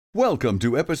Welcome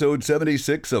to episode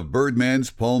 76 of Birdman's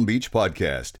Palm Beach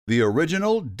Podcast, the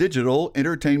original digital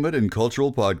entertainment and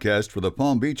cultural podcast for the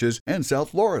Palm Beaches and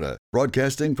South Florida,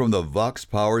 broadcasting from the Vox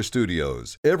Power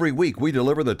Studios. Every week we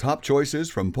deliver the top choices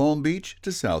from Palm Beach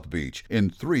to South Beach in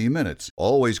 3 minutes,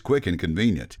 always quick and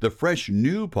convenient. The fresh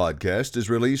new podcast is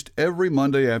released every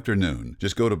Monday afternoon.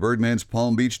 Just go to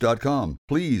birdmanspalmbeach.com.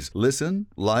 Please listen,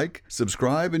 like,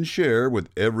 subscribe, and share with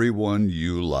everyone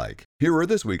you like. Here are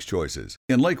this week's choices.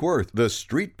 In Lake Worth, the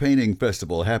Street Painting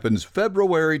Festival happens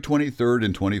February 23rd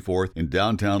and 24th in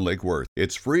downtown Lake Worth.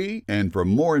 It's free, and for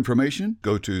more information,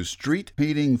 go to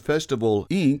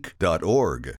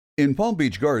streetpaintingfestivalinc.org. In Palm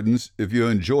Beach Gardens, if you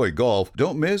enjoy golf,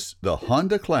 don't miss the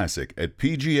Honda Classic at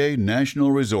PGA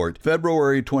National Resort,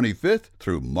 February 25th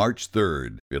through March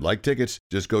 3rd. If you'd like tickets,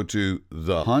 just go to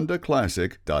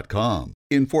thehondaclassic.com.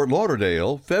 In Fort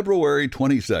Lauderdale, February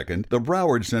 22nd, the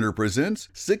Broward Center presents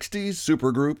 60s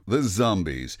supergroup The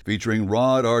Zombies, featuring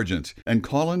Rod Argent and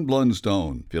Colin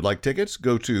Blunstone. If you'd like tickets,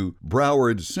 go to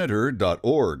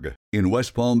browardcenter.org. In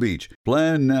West Palm Beach,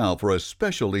 plan now for a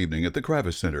special evening at the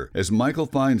Kravis Center as Michael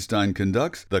Feinstein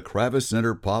conducts the Kravis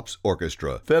Center Pops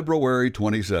Orchestra, February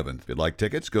 27th. If you'd like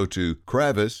tickets, go to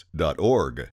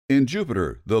kravis.org. In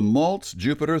Jupiter, the Maltz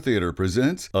Jupiter Theater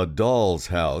presents A Doll's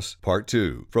House, Part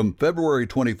 2, from February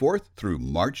 24th through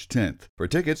March 10th. For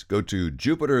tickets, go to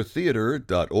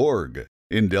jupitertheater.org.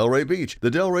 In Delray Beach,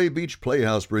 the Delray Beach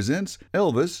Playhouse presents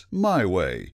Elvis My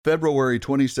Way, February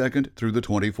 22nd through the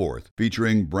 24th,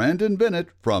 featuring Brandon Bennett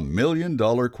from Million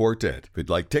Dollar Quartet. If you'd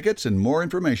like tickets and more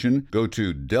information, go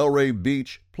to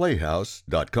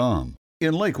delraybeachplayhouse.com.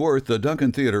 In Lake Worth, the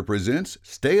Duncan Theater presents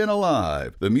Stayin'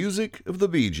 Alive, the music of the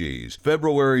Bee Gees,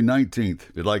 February 19th.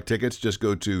 If you'd like tickets, just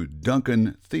go to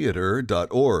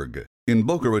duncantheater.org. In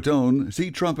Boca Raton, see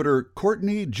trumpeter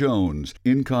Courtney Jones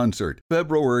in concert,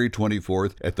 February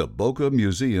 24th at the Boca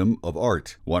Museum of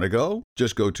Art. Want to go?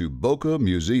 Just go to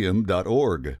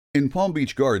bocamuseum.org. In Palm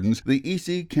Beach Gardens, the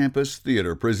EC Campus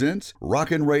Theater presents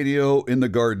Rockin' Radio in the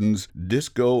Gardens,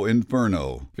 Disco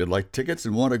Inferno. If you'd like tickets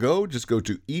and want to go, just go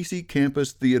to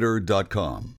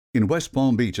eccampustheater.com. In West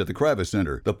Palm Beach at the Kravis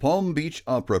Center, the Palm Beach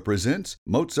Opera presents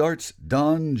Mozart's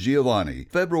Don Giovanni,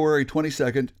 February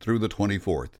 22nd through the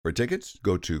 24th. For tickets,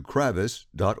 go to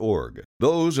kravis.org.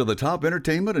 Those are the top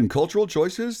entertainment and cultural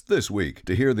choices this week.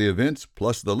 To hear the events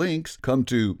plus the links, come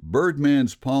to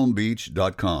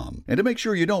birdmanspalmbeach.com. And to make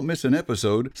sure you don't miss an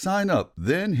episode, sign up,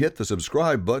 then hit the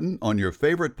subscribe button on your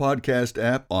favorite podcast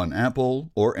app on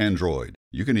Apple or Android.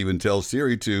 You can even tell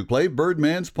Siri to play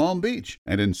Birdman's Palm Beach,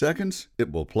 and in seconds,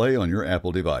 it will play on your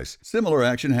Apple device. Similar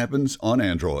action happens on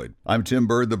Android. I'm Tim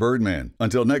Bird, the Birdman.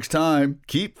 Until next time,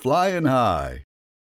 keep flying high.